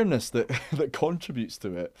of awareness that that contributes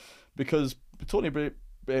to it, because Tony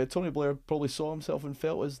Blair probably saw himself and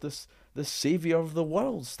felt as this savior of the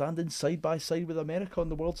world, standing side by side with America on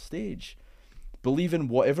the world stage, believing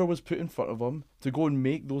whatever was put in front of him to go and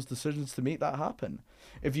make those decisions to make that happen.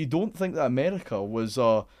 If you don't think that America was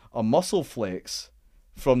a muscle flex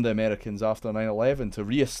from the Americans after 9/11 to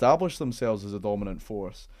re-establish themselves as a dominant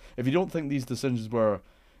force, if you don't think these decisions were,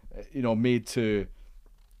 made to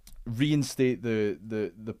reinstate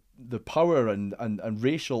the power and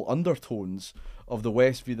racial undertones of the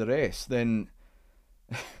West v the rest, then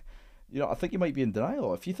I think you might be in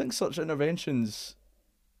denial. If you think such interventions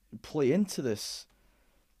play into this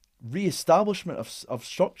re-establishment of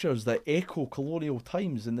structures that echo colonial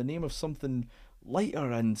times in the name of something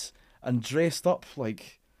lighter and dressed up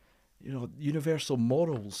like universal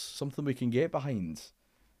morals, something we can get behind,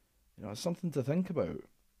 it's something to think about.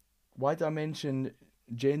 Why did I mention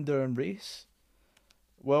gender and race?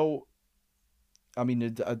 Well, I mean,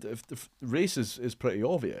 if race is pretty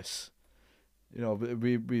obvious.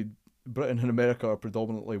 We Britain and America are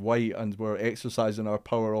predominantly white, and we're exercising our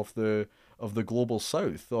power of the global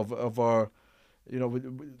south, of our,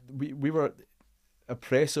 we were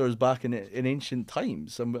oppressors back in ancient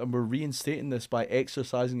times, and we're reinstating this by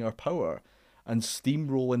exercising our power and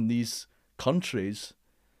steamrolling these countries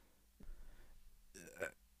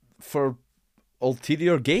for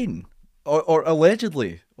ulterior gain, or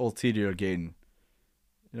allegedly ulterior gain.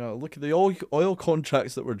 Look at the oil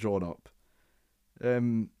contracts that were drawn up.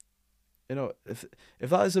 If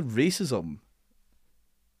that isn't racism,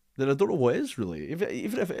 then I don't know what is really.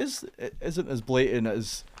 Even if it isn't as blatant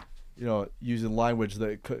as, using language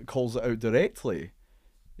that calls it out directly.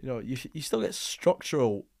 You still get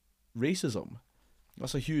structural racism.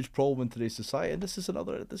 That's a huge problem in today's society, and this is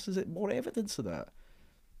more evidence of that.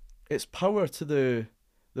 It's power to the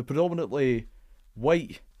predominantly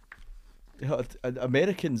white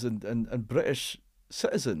Americans and British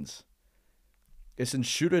citizens. It's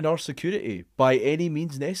ensuring our security by any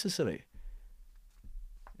means necessary.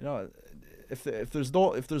 If there's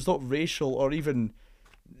not racial or even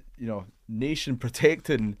nation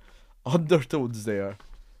protecting undertones there,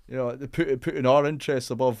 putting our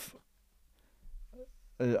interests above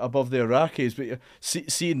the Iraqis, but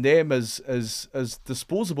seeing them as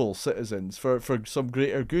disposable citizens for some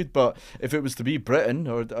greater good. But if it was to be Britain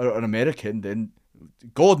or an American, then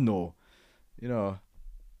God no,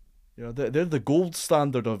 they're the gold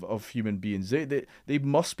standard of human beings. They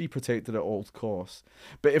must be protected at all costs.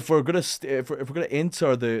 But if we're gonna if we're gonna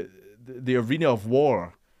enter the arena of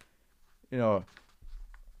war, to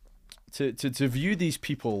view these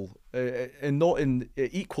people and not in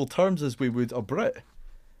equal terms as we would a Brit.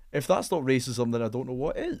 If that's not racism, then I don't know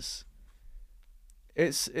what is.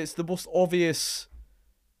 It's the most obvious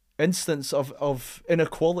instance of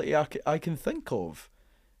inequality I can think of.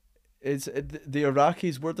 The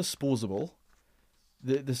Iraqis were disposable.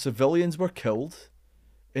 The civilians were killed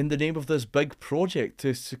in the name of this big project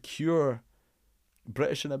to secure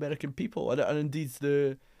British and American people, and indeed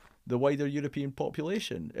the wider European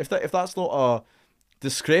population. If that's not a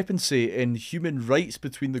discrepancy in human rights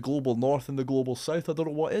between the global north and the global south, I don't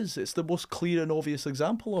know what is. It's the most clear and obvious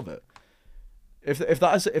example of it. If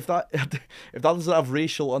that doesn't have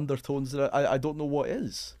racial undertones, then I don't know what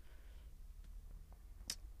is.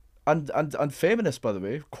 And feminists, by the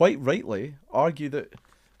way, quite rightly argue that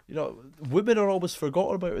women are always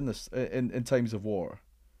forgotten about in times of war.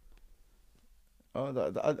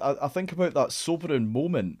 I think about that sobering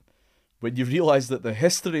moment when you realise that the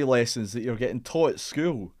history lessons that you're getting taught at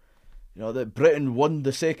school, that Britain won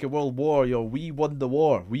the Second World War, we won the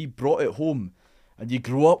war, we brought it home, and you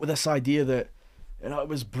grow up with this idea that it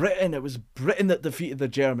was Britain that defeated the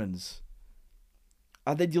Germans.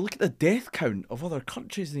 And then you look at the death count of other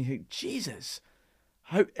countries and you think, Jesus,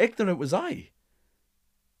 how ignorant was I?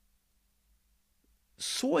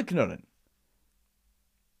 So ignorant.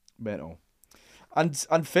 Mental.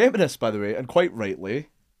 And feminists, by the way, and quite rightly,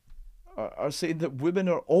 are saying that women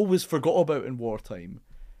are always forgot about in wartime.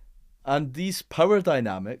 And these power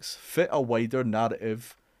dynamics fit a wider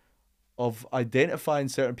narrative of identifying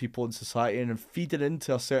certain people in society and feeding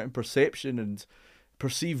into a certain perception and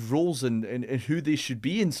perceived roles in who they should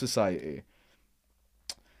be in society.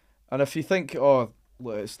 And if you think,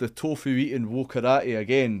 it's the tofu eating wokarati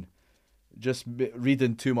again, just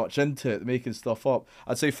reading too much into it, making stuff up,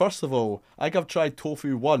 I'd say, first of all, I think I've tried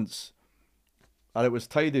tofu once, and it was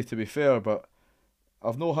tidy, to be fair, but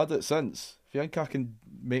I've not had it since. If you think I can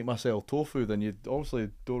make myself tofu, then you obviously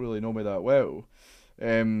don't really know me that well.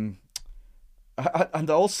 Um, and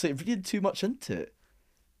I also say, reading too much into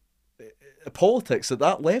it, politics at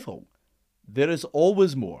that level, there is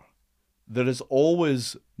always more. There is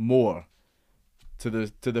always more to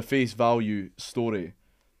the face value story.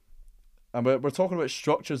 And we're talking about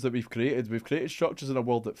structures that we've created. We've created structures in a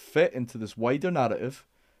world that fit into this wider narrative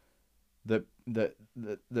that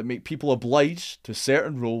make people obliged to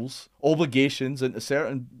certain roles, obligations, and to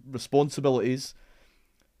certain responsibilities.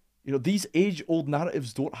 You know, these age-old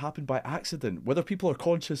narratives don't happen by accident, whether people are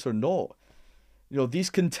conscious or not. You know,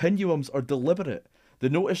 these continuums are deliberate.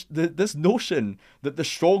 This notion that the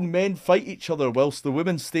strong men fight each other whilst the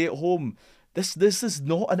women stay at home, this is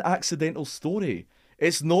not an accidental story.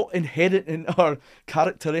 It's not inherent in our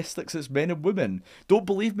characteristics as men and women. Don't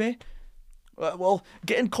believe me? Well,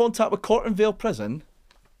 get in contact with Cortonvale Prison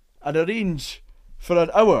and arrange for an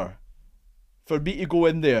hour for me to go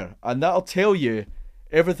in there, and that'll tell you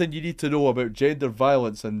everything you need to know about gender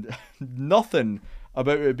violence and nothing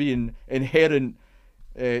about it being inherent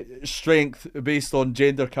strength based on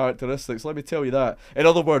gender characteristics. Let me tell you that. In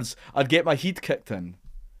other words, I'd get my heat kicked in.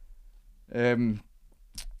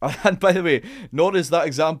 And by the way, nor is that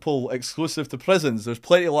example exclusive to prisons. There's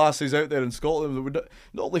plenty of lasses out there in Scotland that would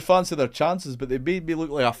not only fancy their chances, but they made me look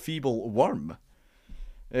like a feeble worm.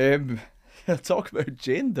 Talk about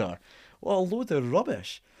gender. What a load of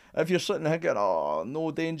rubbish. If you're sitting there thinking, oh,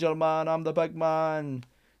 no danger, man, I'm the big man,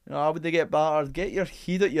 you know, how would they get battered? Get your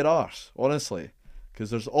heat at your arse, honestly. Because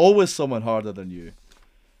there's always someone harder than you.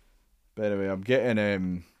 But anyway, I'm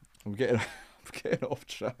getting off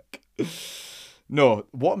track. No,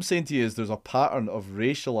 what I'm saying to you is there's a pattern of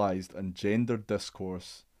racialized and gendered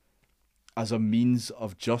discourse as a means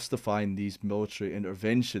of justifying these military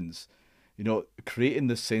interventions. You know, creating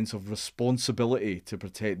this sense of responsibility to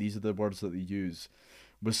protect, these are the words that they use,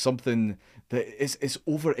 was something that is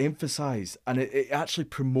overemphasized, and it actually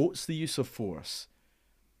promotes the use of force.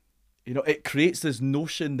 You know, it creates this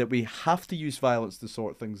notion that we have to use violence to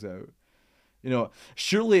sort things out. You know,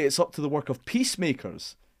 surely it's up to the work of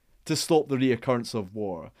peacemakers to stop the reoccurrence of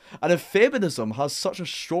war. And if feminism has such a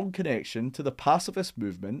strong connection to the pacifist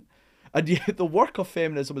movement, and yet the work of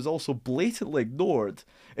feminism is also blatantly ignored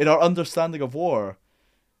in our understanding of war,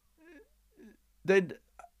 then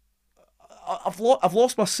I've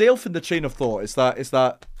lost myself in the train of thought. It's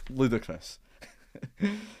that ludicrous.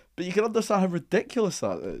 But you can understand how ridiculous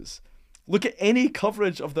that is. Look at any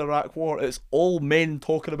coverage of the Iraq War. It's all men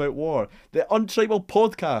talking about war. The Untribal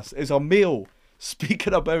podcast is a male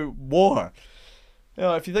speaking about war. You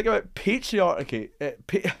know, if you think about patriarchy,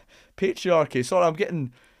 sorry, I'm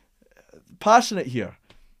getting passionate here.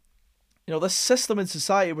 You know, this system in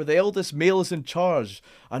society where the eldest male is in charge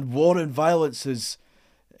and war and violence is,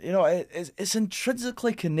 you know, it's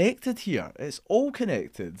intrinsically connected here. It's all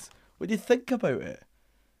connected when you think about it.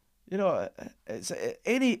 You know, it's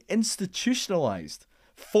any institutionalized,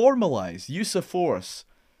 formalized use of force,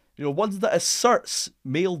 you know, one that asserts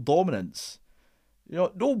male dominance. You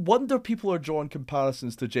know, no wonder people are drawing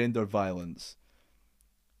comparisons to gender violence.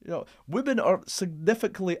 You know, women are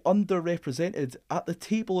significantly underrepresented at the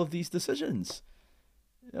table of these decisions.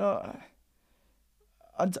 You know,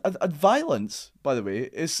 and violence, by the way,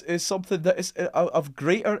 is something that is of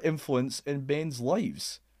greater influence in men's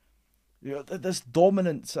lives. You know, this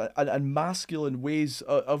dominance and masculine ways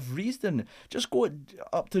of reasoning. Just go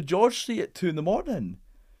up to George Street at 2 a.m.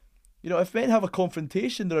 You know, if men have a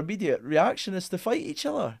confrontation, their immediate reaction is to fight each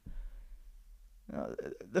other. You know,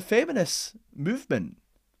 the feminist movement,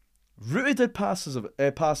 rooted in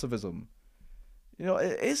pacifism. You know,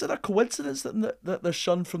 is it a coincidence that they're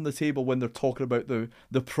shunned from the table when they're talking about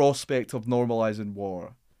the prospect of normalising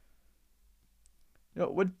war? You know,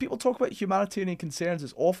 when people talk about humanitarian concerns,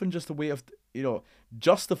 it's often just a way of, you know,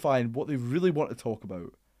 justifying what they really want to talk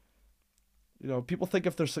about. You know, people think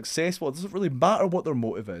if they're successful, it doesn't really matter what their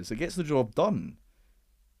motive is. It gets the job done.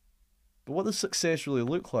 But what does success really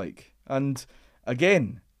look like? And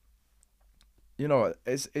again, you know,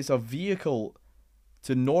 it's a vehicle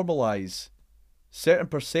to normalise certain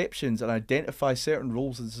perceptions and identify certain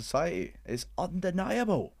roles in society. It's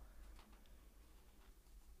undeniable.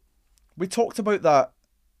 We talked about that,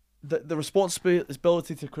 the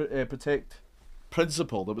responsibility to protect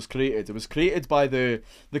principle that was created. It was created by the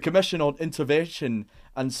Commission on Intervention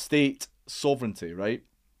and State Sovereignty, right?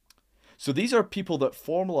 So these are people that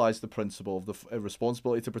formalise the principle of the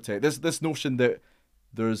responsibility to protect. This notion that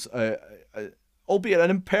there's albeit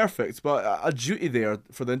an imperfect, but a duty there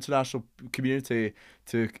for the international community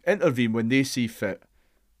to intervene when they see fit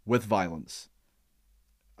with violence.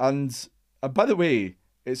 And And by the way,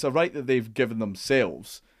 it's a right that they've given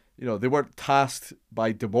themselves. You know, they weren't tasked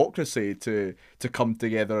by democracy to come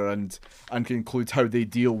together and conclude how they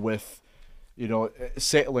deal with, you know,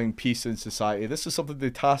 settling peace in society. This is something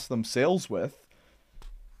they tasked themselves with.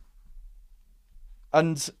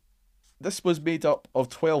 And this was made up of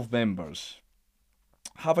 12 members.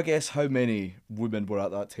 Have a guess how many women were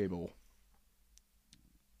at that table.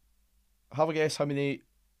 Have a guess how many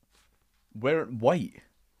weren't white.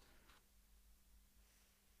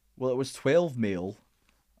 Well, it was 12 male,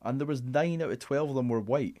 and there was 9 out of 12 of them were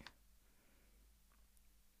white.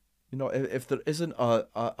 You know, if there isn't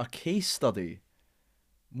a case study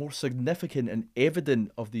more significant and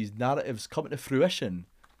evident of these narratives coming to fruition,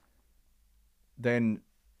 then,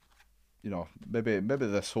 you know, maybe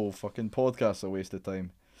this whole fucking podcast is a waste of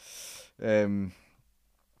time.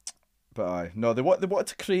 But aye, no, they wanted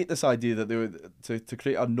to create this idea that they would to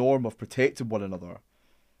create a norm of protecting one another.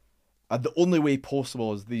 And the only way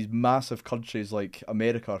possible is these massive countries like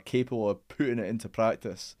America are capable of putting it into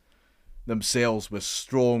practice themselves with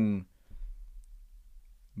strong,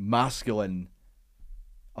 masculine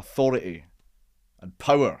authority and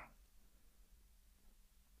power.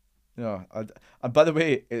 You know, and by the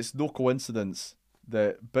way, it's no coincidence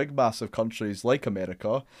that big, massive countries like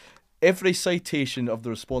America, every citation of the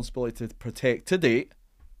responsibility to protect to date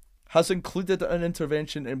has included an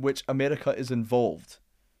intervention in which America is involved.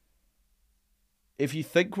 If you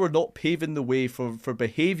think we're not paving the way for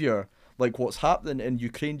behaviour like what's happening in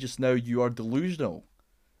Ukraine just now, you are delusional.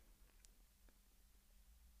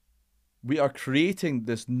 We are creating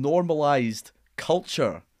this normalised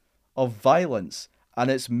culture of violence,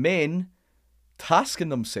 and it's men tasking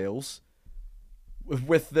themselves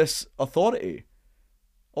with this authority,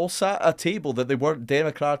 all sat at a table that they weren't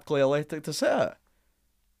democratically elected to sit at.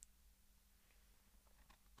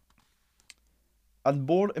 And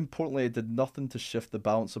more importantly, it did nothing to shift the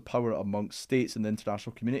balance of power amongst states in the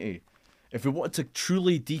international community. If we wanted to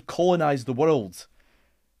truly decolonize the world,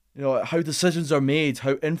 you know, how decisions are made,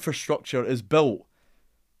 how infrastructure is built,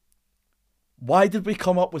 why did we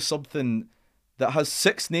come up with something that has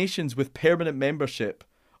 6 nations with permanent membership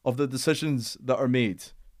of the decisions that are made?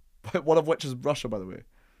 One of which is Russia, by the way.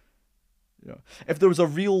 You know, if there was a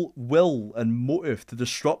real will and motive to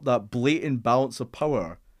disrupt that blatant balance of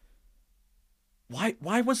power,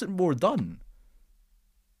 why wasn't more done?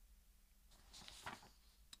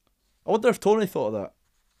 I wonder if Tony thought of that.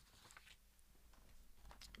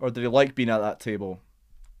 Or did he like being at that table?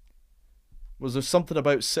 Was there something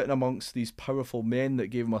about sitting amongst these powerful men that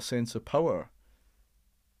gave him a sense of power?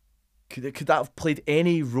 Could that have played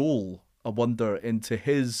any role, I wonder, into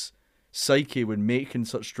his psyche when making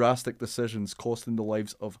such drastic decisions costing the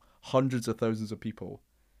lives of hundreds of thousands of people?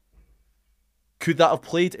 Could that have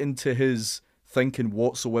played into his thinking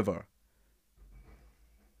whatsoever?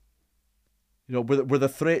 You know, were the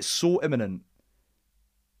threats so imminent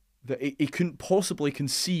that he couldn't possibly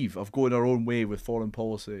conceive of going our own way with foreign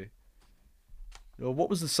policy? You know, what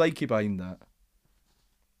was the psyche behind that?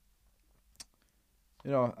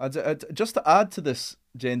 You know, just to add to this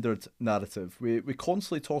gendered narrative, we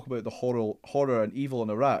constantly talk about the horror and evil in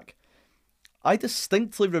Iraq. I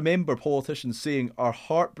distinctly remember politicians saying our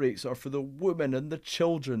heartbreaks are for the women and the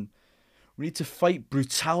children. We need to fight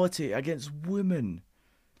brutality against women.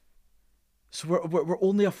 So we're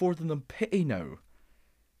only affording them pity now.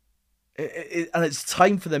 And it's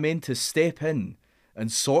time for the men to step in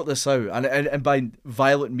and sort this out. And by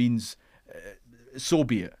violent means, so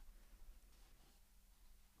be it.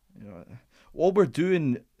 You know, all we're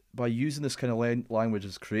doing by using this kind of language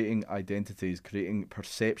is creating identities, creating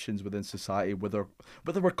perceptions within society, whether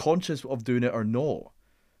we're conscious of doing it or not.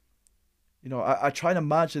 You know, I try and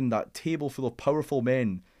imagine that table full of powerful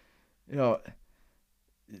men, you know,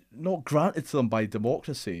 not granted to them by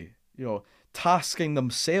democracy, you know, tasking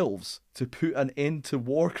themselves to put an end to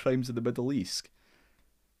war crimes in the Middle East.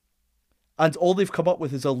 And all they've come up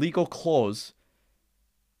with is a legal clause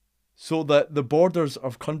so that the borders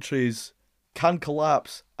of countries can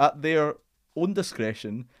collapse at their own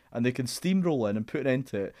discretion and they can steamroll in and put an end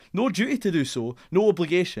to it. No duty to do so, no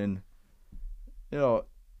obligation. You know,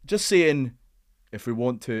 just saying, if we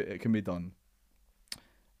want to, it can be done.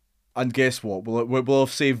 And guess what? We'll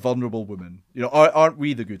have saved vulnerable women. You know, aren't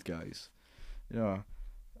we the good guys? You know,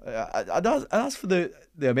 and as for the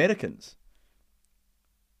Americans,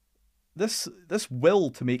 this will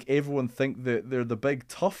to make everyone think that they're the big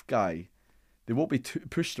tough guy, they won't be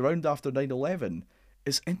pushed around after 9/11,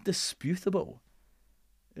 is indisputable.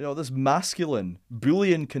 You know, this masculine,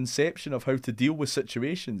 Boolean conception of how to deal with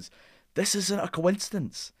situations, this isn't a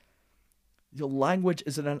coincidence. Your language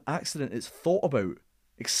isn't an accident, it's thought about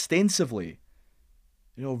extensively.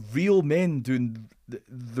 Real men doing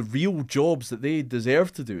the real jobs that they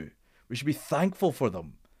deserve to do. We should be thankful for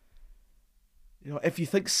them. If you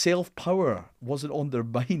think self-power wasn't on their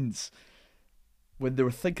minds when they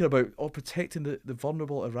were thinking about protecting the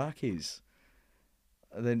vulnerable Iraqis,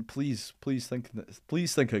 then please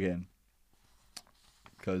think again.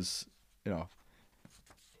 Because,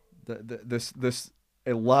 this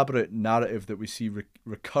elaborate narrative that we see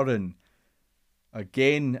recurring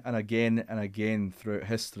again and again and again throughout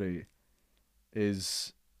history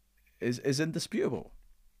is indisputable.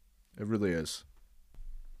 It really is.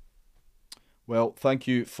 Well, thank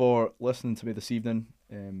you for listening to me this evening.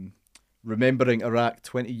 Remembering Iraq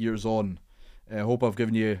 20 years on. I hope I've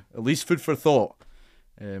given you at least food for thought.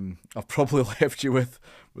 I've probably left you with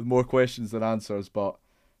more questions than answers, but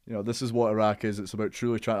this is what Iraq is. It's about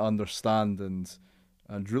truly trying to understand and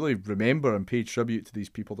really remember and pay tribute to these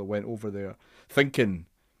people that went over there, thinking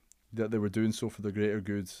that they were doing so for the greater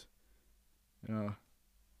good.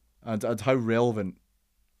 And how relevant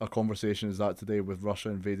a conversation is that today with Russia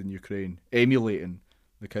invading Ukraine, emulating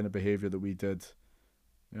the kind of behaviour that we did,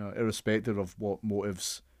 irrespective of what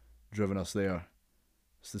motives driven us there.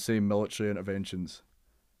 It's the same military interventions.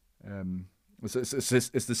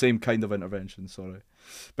 It's the same kind of intervention, sorry.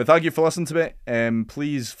 But thank you for listening to me.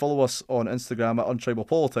 Please follow us on Instagram at Untribal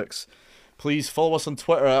Politics. Please follow us on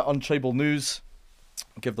Twitter at Untribal News.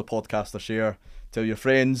 Give the podcast a share. Tell your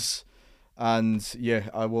friends. And yeah,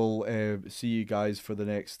 I will see you guys for the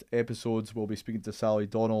next episodes. We'll be speaking to Sally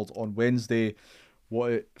Donald on Wednesday.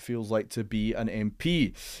 What it feels like to be an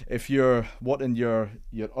MP. If you're wanting your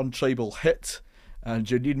Untribal hit and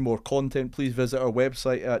you're needing more content, please visit our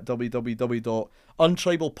website at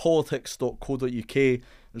www.untribalpolitics.co.uk.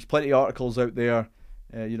 There's plenty of articles out there,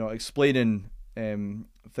 explaining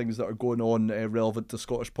things that are going on relevant to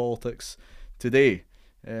Scottish politics today.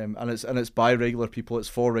 And it's by regular people, it's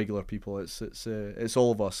for regular people, it's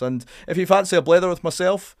all of us. And if you fancy a blether with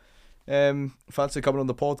myself, fancy coming on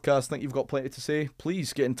the podcast, think you've got plenty to say,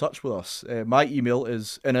 please get in touch with us. My email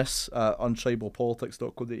is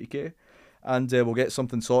innes@untribalpolitics.co.uk, and we'll get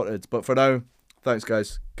something sorted. But for now, thanks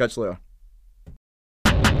guys, catch you later.